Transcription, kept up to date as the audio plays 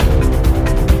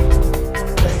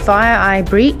FireEye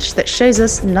breach that shows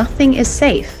us nothing is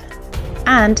safe?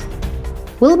 And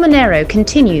will Monero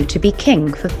continue to be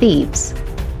king for thieves?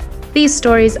 These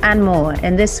stories and more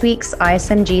in this week's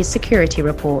ISMG Security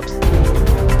Report.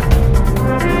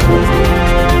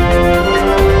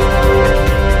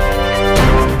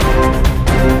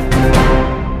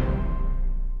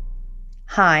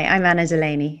 Hi, I'm Anna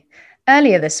Delaney.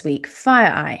 Earlier this week,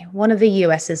 FireEye, one of the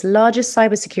US's largest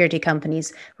cybersecurity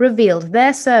companies, revealed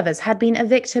their servers had been a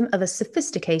victim of a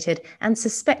sophisticated and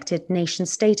suspected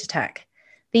nation-state attack.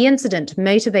 The incident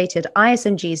motivated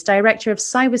ISMG's Director of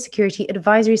Cybersecurity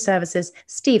Advisory Services,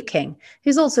 Steve King,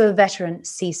 who's also a veteran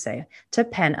CISO, to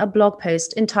pen a blog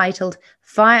post entitled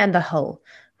Fire in the Hole: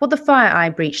 What the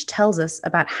FireEye Breach Tells Us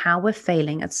About How We're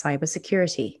Failing at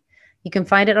Cybersecurity. You can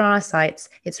find it on our sites.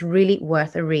 It's really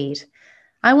worth a read.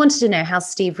 I wanted to know how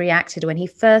Steve reacted when he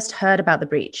first heard about the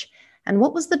breach, and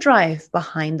what was the drive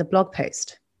behind the blog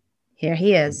post. Here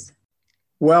he is.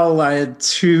 Well, I had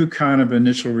two kind of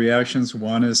initial reactions.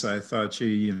 One is I thought,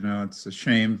 it's a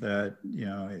shame that,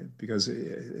 because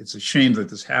it's a shame that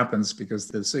this happens, because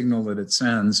the signal that it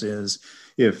sends is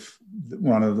if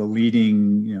one of the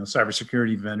leading,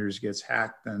 cybersecurity vendors gets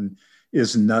hacked, then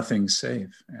is nothing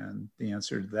safe? And the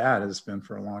answer to that has been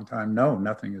for a long time, no,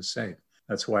 nothing is safe.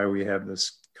 That's why we have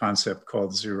this concept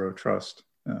called zero trust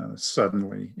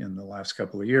suddenly in the last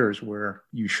couple of years, where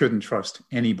you shouldn't trust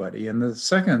anybody. And the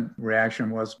second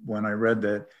reaction was when I read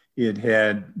that it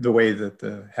had the way that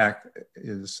the hack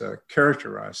is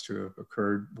characterized to have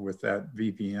occurred with that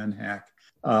VPN hack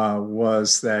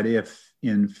was that if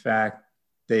in fact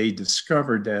they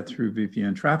discovered that through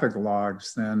VPN traffic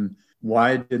logs, then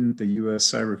why didn't the U.S.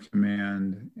 Cyber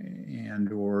Command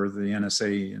and or the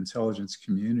NSA intelligence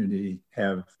community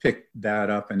have picked that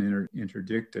up and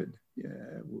interdicted,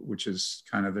 which is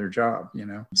kind of their job,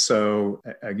 So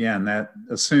again, that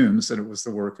assumes that it was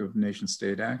the work of nation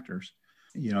state actors.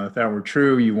 If that were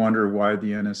true, you wonder why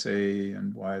the NSA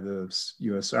and why the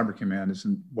U.S. Cyber Command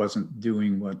wasn't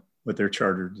doing what they're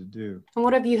chartered to do. And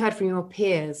what have you heard from your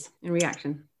peers in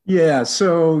reaction? Yeah,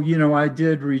 so, I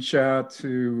did reach out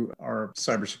to our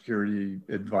cybersecurity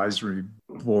advisory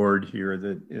board here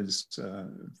that is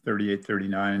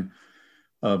 3839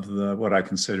 of what I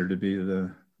consider to be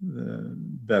the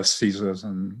best CISOs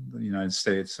in the United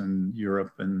States and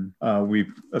Europe. And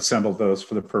we've assembled those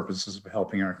for the purposes of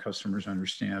helping our customers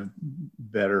understand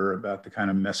better about the kind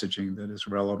of messaging that is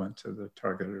relevant to the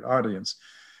targeted audience.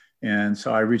 And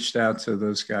so I reached out to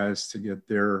those guys to get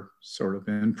their sort of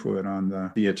input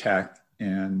on the attack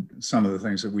and some of the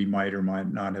things that we might or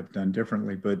might not have done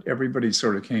differently. But everybody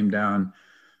sort of came down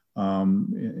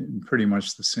in pretty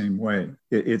much the same way.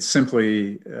 It's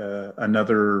simply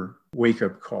another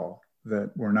wake-up call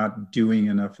that we're not doing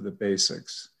enough of the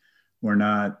basics.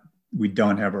 We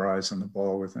don't have our eyes on the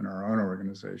ball within our own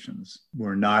organizations.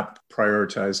 We're not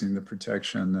prioritizing the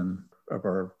protection of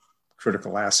our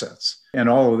critical assets. And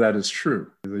all of that is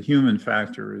true. The human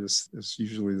factor is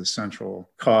usually the central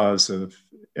cause of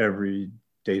every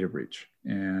data breach.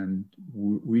 And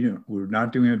we're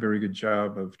not doing a very good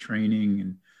job of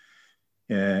training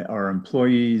our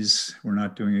employees. We're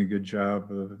not doing a good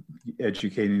job of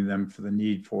educating them for the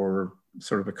need for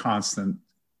sort of a constant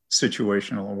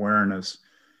situational awareness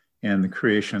and the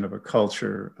creation of a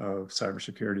culture of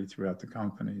cybersecurity throughout the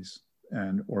companies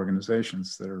and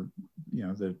organizations that are,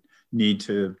 that need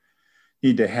to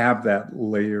have that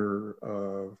layer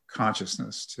of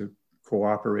consciousness to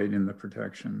cooperate in the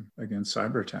protection against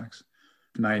cyber attacks.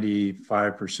 95%,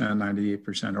 98%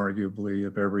 arguably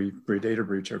of every data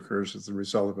breach occurs as the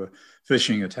result of a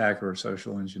phishing attack or a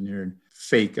social engineered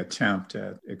fake attempt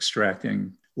at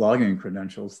extracting login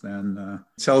credentials. Then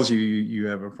tells you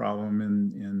have a problem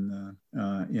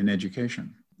in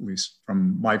education, at least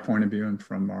from my point of view and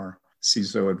from our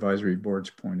CISO advisory board's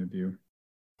point of view.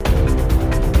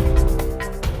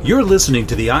 You're listening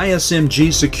to the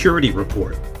ISMG Security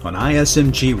Report on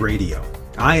ISMG Radio.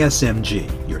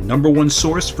 ISMG, your number one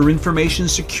source for information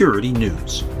security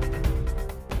news.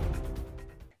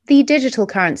 The digital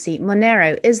currency,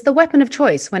 Monero, is the weapon of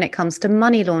choice when it comes to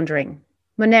money laundering.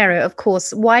 Monero, of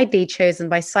course, widely chosen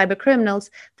by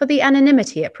cybercriminals for the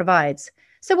anonymity it provides.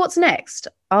 So what's next?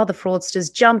 Are the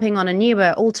fraudsters jumping on a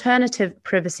newer alternative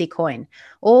privacy coin?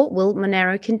 Or will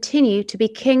Monero continue to be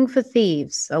king for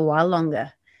thieves a while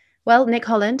longer? Well, Nick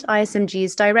Holland,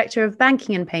 ISMG's Director of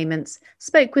Banking and Payments,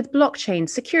 spoke with blockchain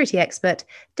security expert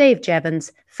Dave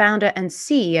Jevons, founder and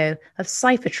CEO of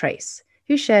CipherTrace,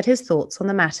 who shared his thoughts on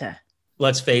the matter.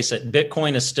 let's face it,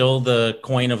 Bitcoin is still the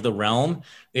coin of the realm.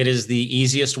 It is the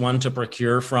easiest one to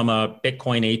procure from a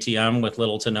Bitcoin ATM with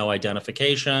little to no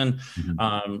identification.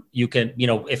 You can,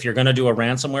 if you're going to do a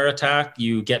ransomware attack,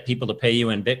 you get people to pay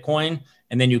you in Bitcoin,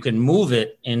 and then you can move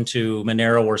it into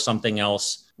Monero or something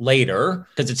else later,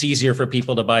 because it's easier for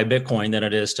people to buy Bitcoin than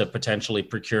it is to potentially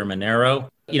procure Monero.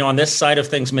 On this side of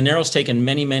things, Monero's taken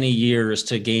many, many years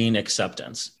to gain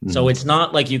acceptance. So it's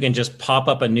not like you can just pop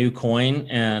up a new coin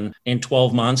and in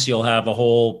 12 months, you'll have a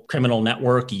whole criminal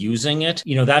network using it.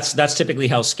 That's typically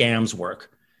how scams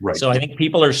work. Right. So I think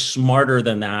people are smarter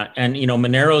than that. And,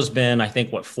 Monero's been, I think,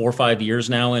 4 or 5 years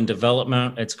now in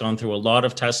development. It's gone through a lot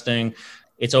of testing.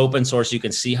 It's open source. You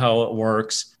can see how it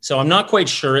works. So I'm not quite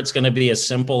sure it's going to be as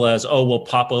simple as, we'll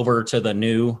pop over to the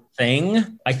new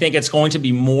thing. I think it's going to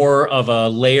be more of a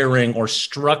layering or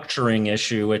structuring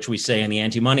issue, which we say in the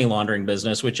anti-money laundering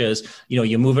business, which is,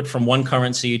 you move it from one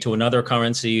currency to another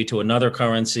currency to another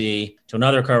currency to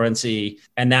another currency.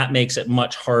 And that makes it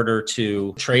much harder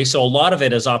to trace. So a lot of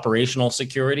it is operational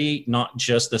security, not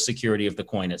just the security of the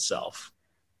coin itself.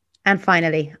 And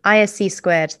finally, ISC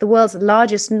Squared, the world's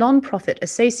largest non-profit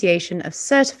association of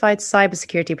certified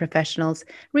cybersecurity professionals,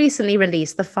 recently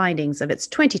released the findings of its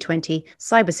 2020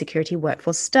 cybersecurity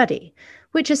workforce study,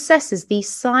 which assesses the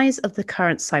size of the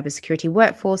current cybersecurity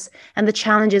workforce and the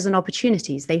challenges and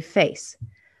opportunities they face.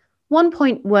 One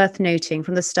point worth noting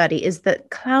from the study is that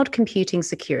cloud computing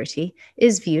security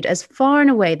is viewed as far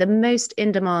and away the most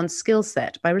in-demand skill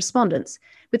set by respondents,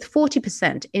 with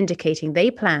 40% indicating they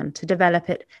plan to develop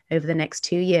it over the next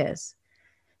 2 years.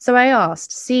 So I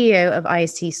asked CEO of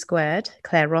ISC Squared,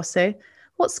 Claire Rosso,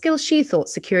 what skills she thought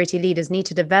security leaders need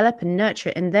to develop and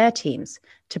nurture in their teams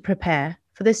to prepare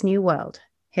for this new world.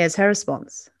 Here's her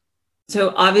response.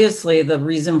 So obviously the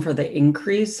reason for the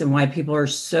increase and why people are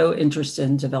so interested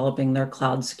in developing their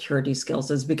cloud security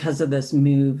skills is because of this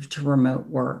move to remote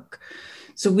work.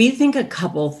 So we think a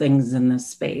couple things in this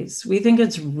space. We think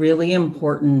it's really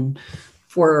important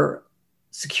for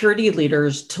security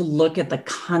leaders to look at the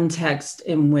context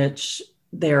in which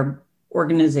their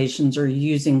organizations are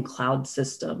using cloud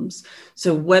systems.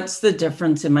 So what's the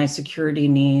difference in my security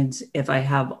needs if I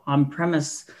have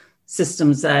on-premise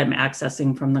systems that I'm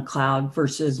accessing from the cloud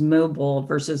versus mobile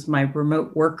versus my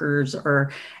remote workers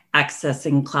are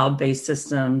accessing cloud-based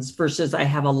systems versus I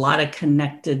have a lot of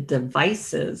connected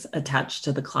devices attached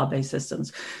to the cloud-based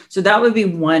systems. So that would be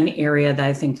one area that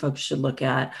I think folks should look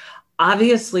at.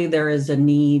 Obviously, there is a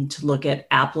need to look at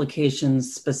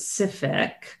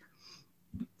application-specific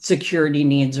security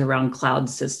needs around cloud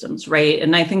systems, right?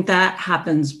 And I think that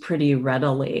happens pretty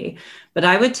readily. But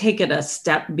I would take it a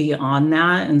step beyond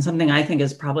that. And something I think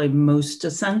is probably most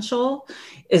essential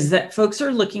is that folks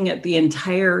are looking at the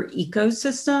entire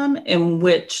ecosystem in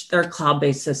which their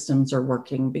cloud-based systems are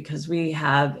working, because we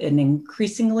have an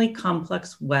increasingly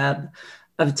complex web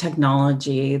of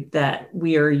technology that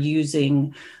we are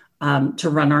using to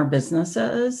run our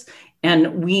businesses.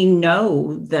 And we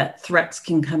know that threats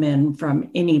can come in from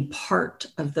any part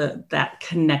of that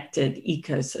connected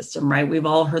ecosystem, right? We've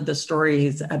all heard the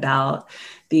stories about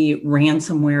the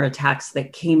ransomware attacks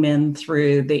that came in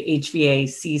through the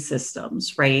HVAC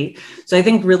systems, right? So I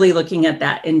think really looking at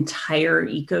that entire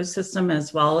ecosystem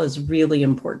as well is really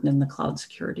important in the cloud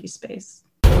security space.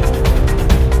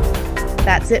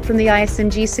 That's it from the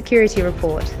ISMG Security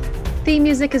Report. Theme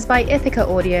music is by Ithaca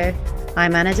Audio.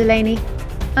 I'm Anna Delaney.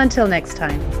 Until next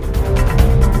time.